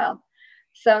tool as well.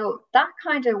 So that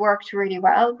kind of worked really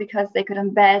well because they could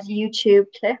embed YouTube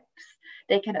clips,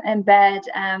 they could embed,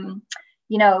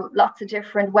 you know, lots of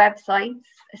different websites.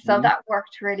 So that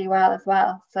worked really well as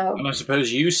well. So, and I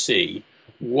suppose you see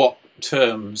what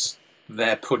terms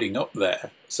they're putting up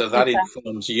there, so that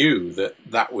informs you that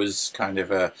that was kind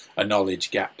of a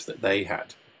knowledge gap that they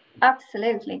had.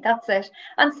 Absolutely, that's it.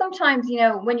 And sometimes, you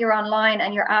know, when you're online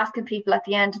and you're asking people at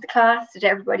the end of the class, did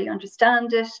everybody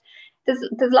understand it?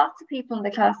 There's lots of people in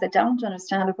the class that don't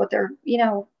understand it, but they're, you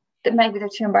know, that maybe they're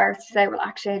too embarrassed to say, well,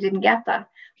 actually, I didn't get that.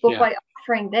 But by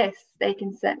offering this, they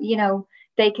can say, you know,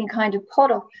 they can kind of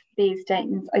put up these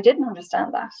statements. I didn't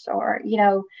understand that, or, you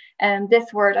know,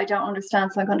 this word I don't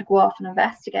understand, so I'm going to go off and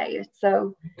investigate it.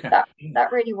 So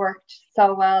that really worked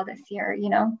so well this year, you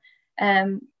know.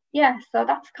 Yeah, so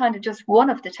that's kind of just one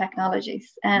of the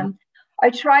technologies. I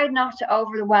tried not to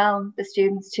overwhelm the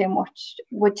students too much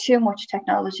with too much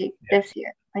technology this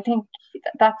year. I think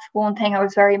that's one thing I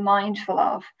was very mindful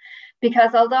of,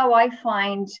 because although I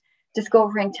find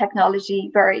discovering technology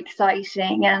very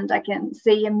exciting and I can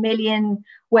see a million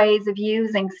ways of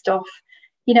using stuff,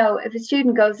 you know, if a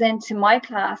student goes into my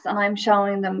class and I'm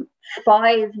showing them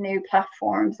 5 new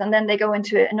platforms, and then they go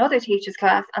into another teacher's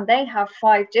class and they have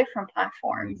 5 different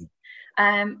platforms,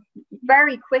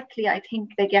 very quickly I think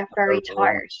they get very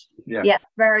tired.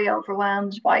 Very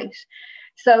overwhelmed by it.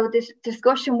 So this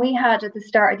discussion we had at the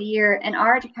start of the year in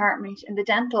our department, in the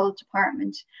dental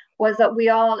department, was that we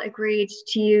all agreed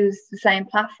to use the same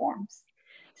platforms.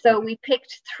 So we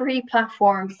picked 3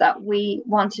 platforms that we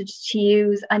wanted to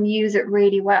use and use it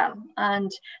really well,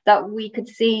 and that we could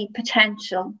see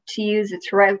potential to use it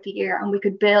throughout the year and we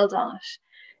could build on it.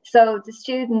 So the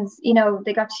students, you know,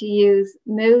 they got to use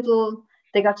Moodle,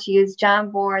 they got to use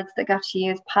Jamboards, they got to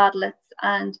use Padlets,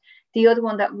 and the other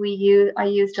one that I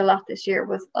used a lot this year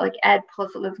was like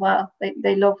Edpuzzle as well.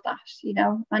 They love that, you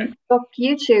know. And look,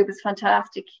 YouTube is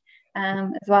fantastic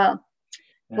as well.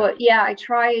 But yeah, I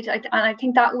tried, and I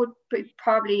think that would be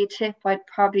probably a tip I'd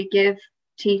probably give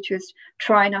teachers: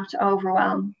 try not to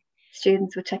overwhelm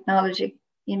students with technology,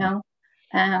 you know.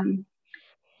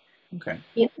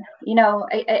 You know,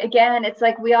 again, it's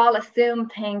like we all assume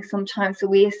things sometimes. So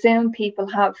we assume people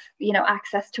have, you know,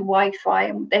 access to Wi-Fi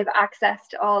and they've access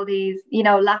to all these, you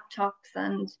know, laptops,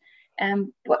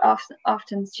 and but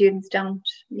often students don't,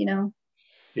 you know.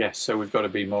 Yes, so we've got to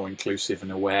be more inclusive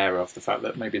and aware of the fact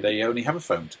that maybe they only have a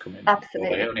phone to come in,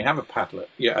 Absolutely. or they only have a Padlet,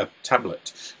 a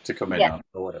tablet to come in on,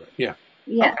 or whatever.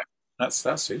 Okay. That's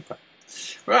super.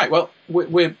 Right. Well,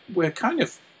 we're kind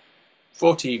of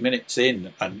 40 minutes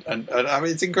in, and I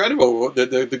mean, it's incredible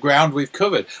the ground we've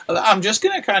covered. I'm just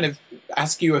going to kind of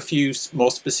ask you a few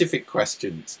more specific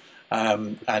questions.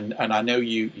 And I know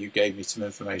you gave me some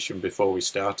information before we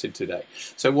started today.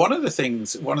 So one of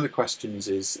the questions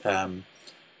is,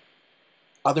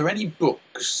 are there any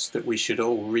books that we should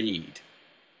all read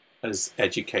as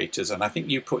educators? And I think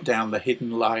you put down The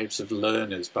Hidden Lives of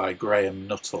Learners by Graham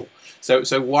Nuttall. So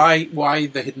why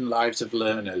The Hidden Lives of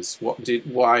Learners?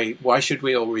 Why should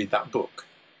we all read that book?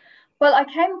 Well, I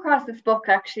came across this book,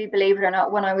 actually, believe it or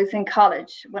not, when I was in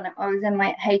college, when I was in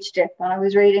my HDip, and I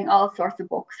was reading all sorts of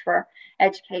books for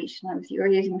education. I was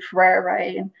reading Freire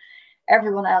and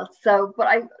everyone else. So,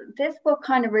 but this book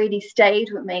kind of really stayed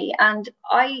with me, and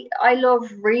I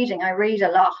love reading. I read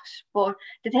a lot, but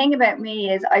the thing about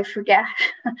me is I forget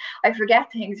I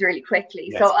forget things really quickly.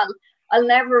 Yes. So I'll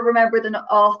never remember the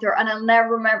author, and I'll never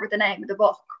remember the name of the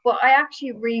book. But I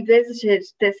actually revisited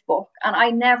this book, and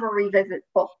I never revisit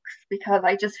books because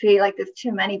I just feel like there's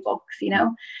too many books, you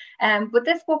know. But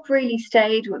this book really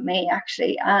stayed with me,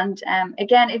 actually. And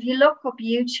again, if you look up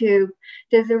YouTube,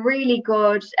 there's a really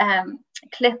good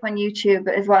clip on YouTube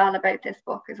as well about this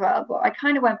book as well. But I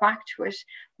kind of went back to it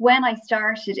when I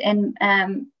started in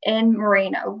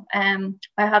Marino. I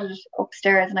had it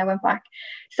upstairs and I went back.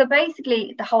 So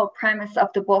basically, the whole premise of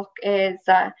the book is,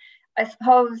 I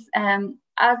suppose,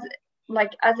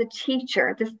 as a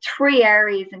teacher, there's 3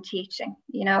 areas in teaching,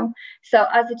 you know. So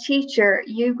as a teacher,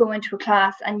 you go into a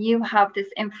class and you have this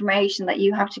information that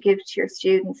you have to give to your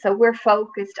students. So we're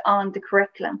focused on the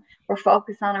curriculum. We're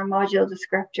focused on our module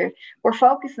descriptor. We're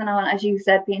focusing on, as you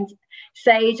said, being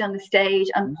sage on the stage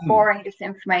and pouring this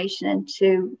information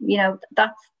into, you know,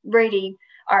 that's really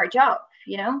our job,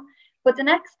 you know. But the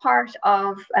next part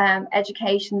of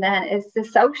education then is the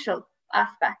social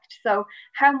aspect. So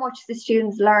how much the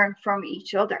students learn from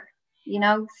each other, you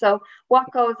know. So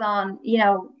what goes on, you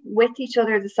know, with each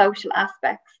other, the social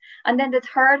aspects. And then the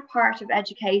third part of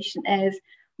education is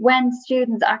when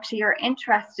students actually are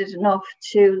interested enough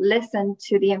to listen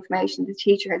to the information the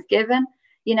teacher has given,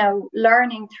 you know,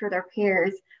 learning through their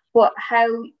peers, but how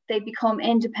they become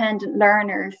independent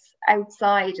learners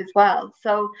outside as well.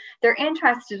 So they're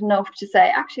interested enough to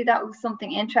say, actually, that was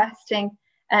something interesting.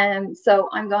 So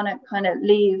I'm going to kind of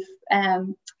leave,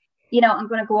 you know, I'm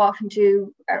going to go off and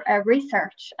do a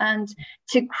research. And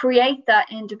to create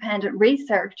that independent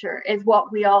researcher is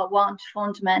what we all want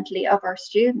fundamentally of our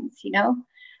students, you know.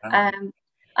 And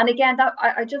again, that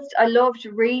I loved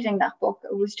reading that book.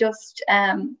 It was just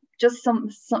some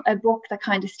a book that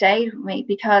kind of stayed with me,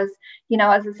 because, you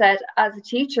know, as I said, as a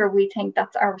teacher, we think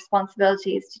that's our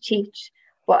responsibility is to teach,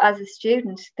 but as a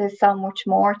student, there's so much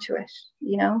more to it,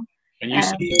 you know. And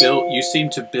you seem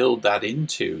to build that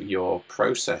into your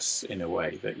process in a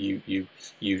way that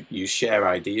you share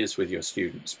ideas with your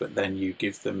students, but then you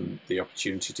give them the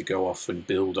opportunity to go off and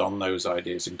build on those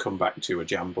ideas and come back to a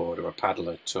Jamboard or a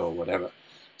Padlet or whatever.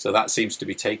 So that seems to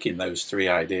be taking those 3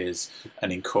 ideas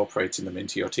and incorporating them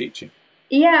into your teaching.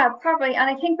 Yeah, probably. And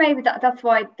I think maybe that's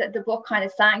why the book kind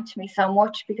of sang to me so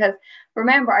much, because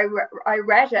remember, I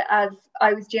read it as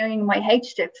I was doing my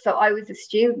HDiP, so I was a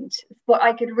student, but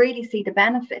I could really see the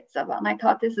benefits of it. And I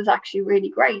thought, this is actually really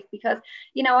great, because,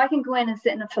 you know, I can go in and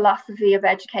sit in a philosophy of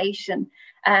education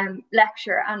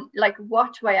lecture, and like,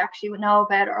 what do I actually know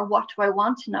about it, or what do I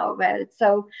want to know about it?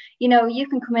 So, you know, you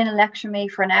can come in and lecture me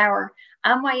for an hour.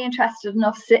 Am I interested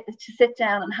enough to sit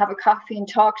down and have a coffee and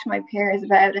talk to my peers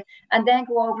about it, and then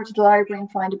go over to the library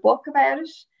and find a book about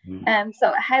it?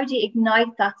 So how do you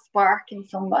ignite that spark in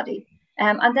somebody?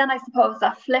 And then I suppose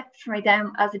that flipped me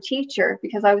down as a teacher,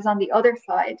 because I was on the other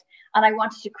side and I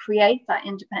wanted to create that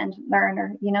independent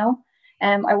learner, you know.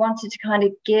 I wanted to kind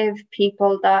of give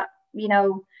people that, you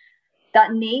know,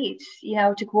 that need, you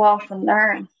know, to go off and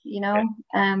learn, you know,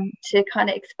 to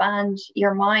kind of expand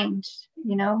your mind,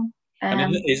 you know.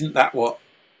 And isn't that what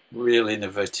real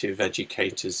innovative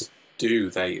educators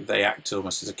do? They act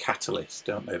almost as a catalyst,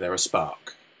 don't they? They're a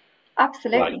spark.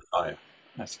 Absolutely. Like fire,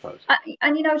 I suppose.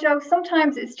 And you know, Joe,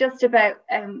 sometimes it's just about,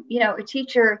 you know, a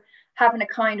teacher having a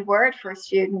kind word for a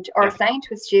student, or saying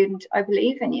to a student, I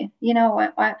believe in you. You know,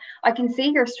 I can see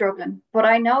you're struggling, but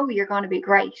I know you're going to be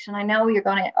great. And I know you're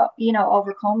going to, you know,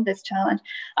 overcome this challenge.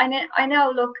 I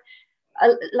know, look,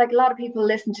 like a lot of people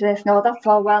listen to this and go, that's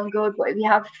all well and good, but if you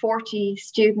have 40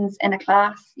 students in a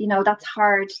class, you know, that's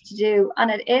hard to do.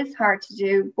 And it is hard to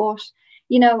do, but,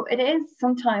 you know, it is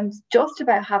sometimes just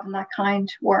about having that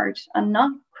kind word and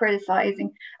not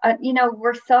criticizing. You know,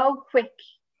 we're so quick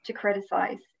to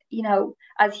criticize, you know,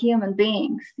 as human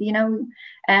beings, you know.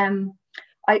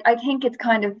 I think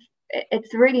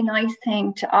it's a really nice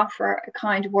thing to offer a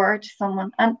kind word to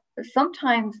someone. And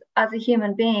sometimes as a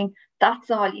human being,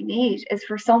 that's all you need, is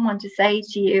for someone to say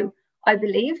to you, I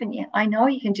believe in you. I know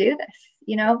you can do this,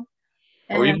 you know.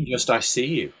 Or even just, I see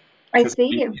you. I see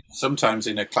you. Sometimes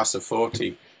in a class of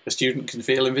 40, a student can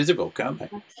feel invisible, can't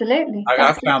they? Absolutely.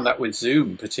 I've found that with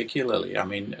Zoom particularly. I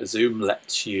mean, Zoom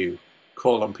lets you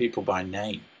call on people by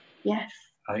name. Yes.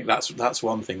 I think that's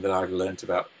one thing that I've learned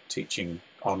about teaching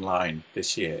online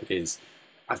this year, is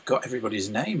I've got everybody's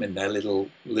name in their little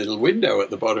window at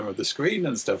the bottom of the screen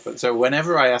and stuff. And so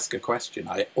whenever I ask a question,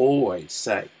 I always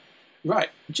say, right,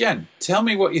 Jen, tell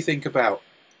me what you think about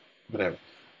whatever.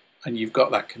 And you've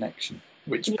got that connection,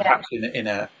 which perhaps in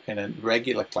a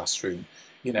regular classroom,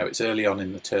 you know, it's early on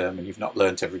in the term and you've not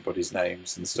learnt everybody's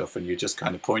names and stuff, and you're just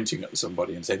kind of pointing at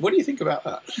somebody and saying, what do you think about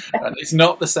that? And it's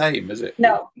not the same, is it?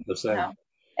 No. It's the same. No.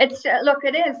 It's look,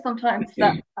 it is sometimes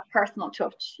that a personal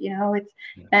touch, you know.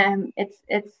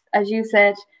 It's as you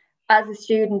said, as a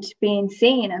student, being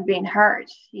seen and being heard,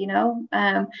 you know.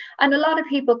 And a lot of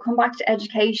people come back to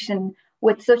education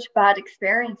with such bad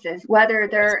experiences, whether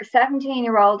they're a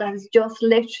 17-year-old that has just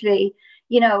literally,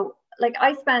 you know, like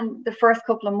I spend the first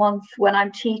couple of months when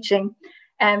I'm teaching,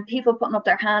 and people putting up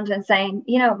their hand and saying,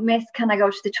 you know, Miss, can I go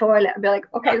to the toilet? I'd be like,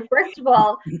 okay, first of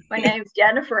all, my name's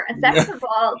Jennifer. And second of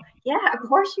all, yeah, of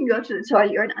course you can go to the toilet.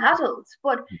 You're an adult.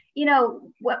 But, you know,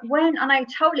 and I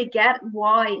totally get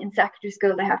why in secondary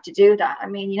school they have to do that. I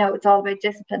mean, you know, it's all about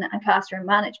discipline and classroom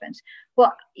management.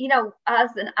 But, you know, as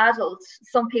an adult,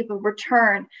 some people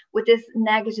return with this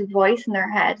negative voice in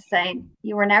their head saying,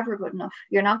 you were never good enough.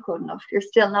 You're not good enough. You're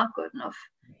still not good enough,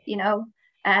 you know.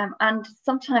 And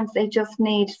sometimes they just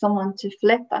need someone to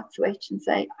flip that switch and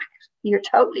say, you're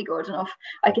totally good enough.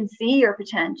 I can see your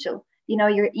potential. You know,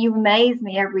 you amaze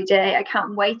me every day. I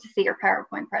can't wait to see your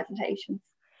PowerPoint presentations,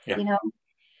 you know.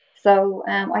 So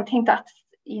I think that's,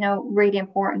 you know, really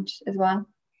important as well.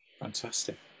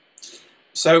 Fantastic.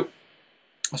 So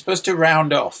I suppose to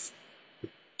round off,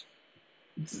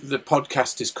 the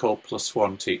podcast is called Plus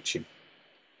One Teaching.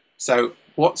 So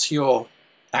what's your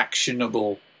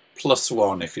actionable plus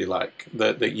one, if you like,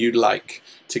 that you'd like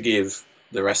to give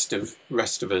the rest of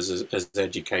us as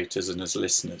educators and as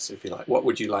listeners, if you like? What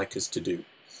would you like us to do?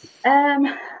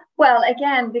 Well,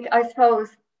 again, I suppose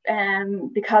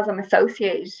because I'm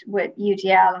associated with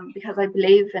UDL and because I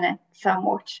believe in it so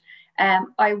much,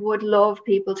 I would love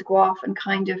people to go off and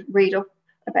kind of read up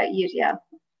about UDL.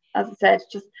 As I said,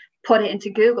 just put it into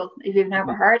Google if you've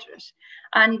never heard of it.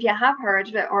 And if you have heard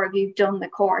of it or if you've done the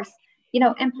course,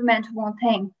 implement one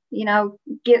thing,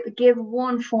 give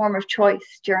one form of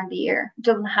choice during the year. It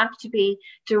doesn't have to be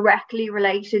directly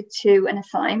related to an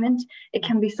assignment. It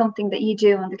can be something that you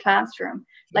do in the classroom.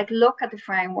 Like, look at the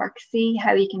framework, see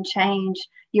how you can change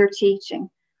your teaching,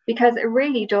 because it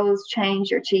really does change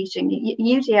your teaching.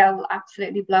 UDL will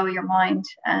absolutely blow your mind.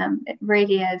 It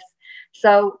really is.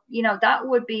 So, that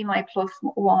would be my plus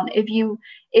one. If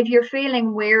you're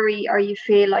feeling weary or you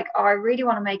feel like, oh, I really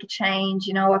want to make a change,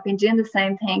 I've been doing the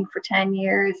same thing for 10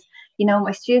 years,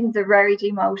 my students are very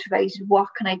demotivated. What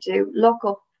can I do? Look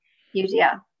up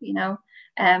UDL,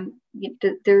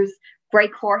 there's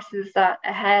great courses that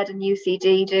AHEAD and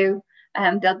UCD do.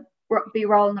 They'll be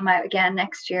rolling them out again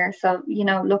next year. So,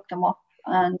 look them up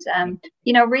and,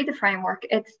 read the framework.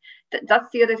 That's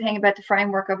the other thing about the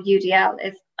framework of UDL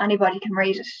is anybody can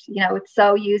read it. It's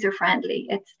so user friendly.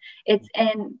 It's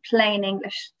in plain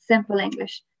English, simple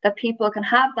English, that people can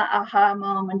have that aha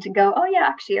moment and go, oh yeah,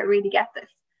 actually, I really get this.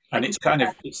 And it's kind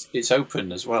of, it's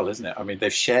open as well, isn't it? I mean,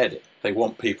 they've shared it. They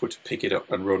want people to pick it up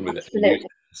and run with it. And use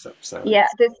it and stuff, so yeah,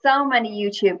 there's so many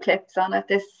YouTube clips on it.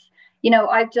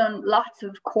 I've done lots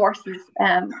of courses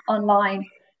online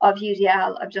of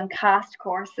UDL. I've done CAST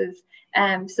courses.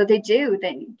 So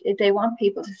they want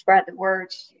people to spread the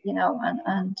word,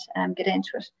 and get into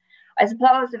it. I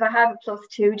suppose if I have a plus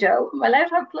two, Joe, am I allowed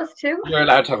to have a plus two? You're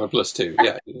allowed to have a plus two,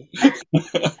 yeah.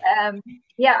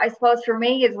 Yeah, I suppose for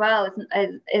me as well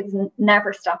is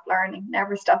never stop learning,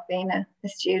 never stop being a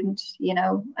student.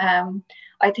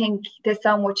 I think there's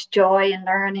so much joy in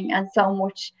learning and so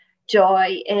much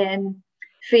joy in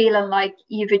feeling like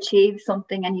you've achieved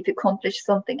something and you've accomplished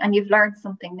something and you've learned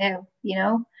something new.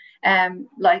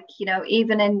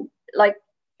 Even in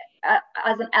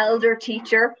as an elder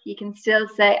teacher, you can still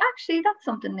say, actually, that's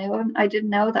something new and I didn't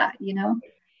know that.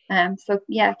 So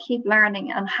yeah, keep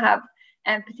learning and have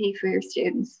empathy for your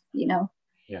students.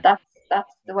 Yeah.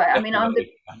 That's the way. Definitely. I mean,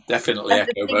 definitely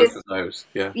echo both of those.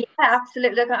 Yeah,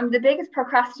 absolutely. Look, I'm the biggest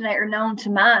procrastinator known to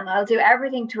man. I'll do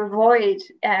everything to avoid,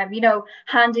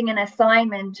 handing an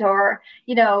assignment, or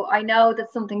I know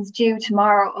that something's due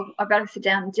tomorrow. Oh, I better sit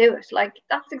down and do it. Like,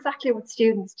 that's exactly what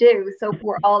students do. So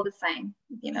we're all the same,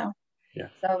 Yeah.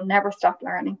 So never stop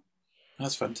learning.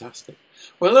 That's fantastic.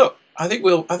 Well, look, I think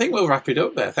we'll wrap it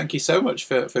up there. Thank you so much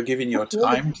for giving your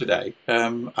time today.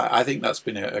 I think that's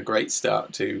been a great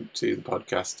start to the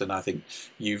podcast, and I think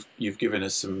you've given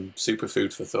us some super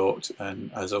food for thought.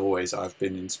 And as always, I've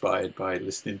been inspired by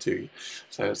listening to you.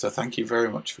 So thank you very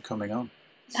much for coming on.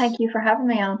 Thank you for having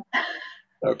me on.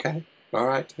 Okay, all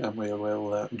right, and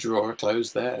we'll draw a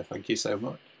close there. Thank you so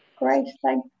much. Great,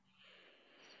 thanks.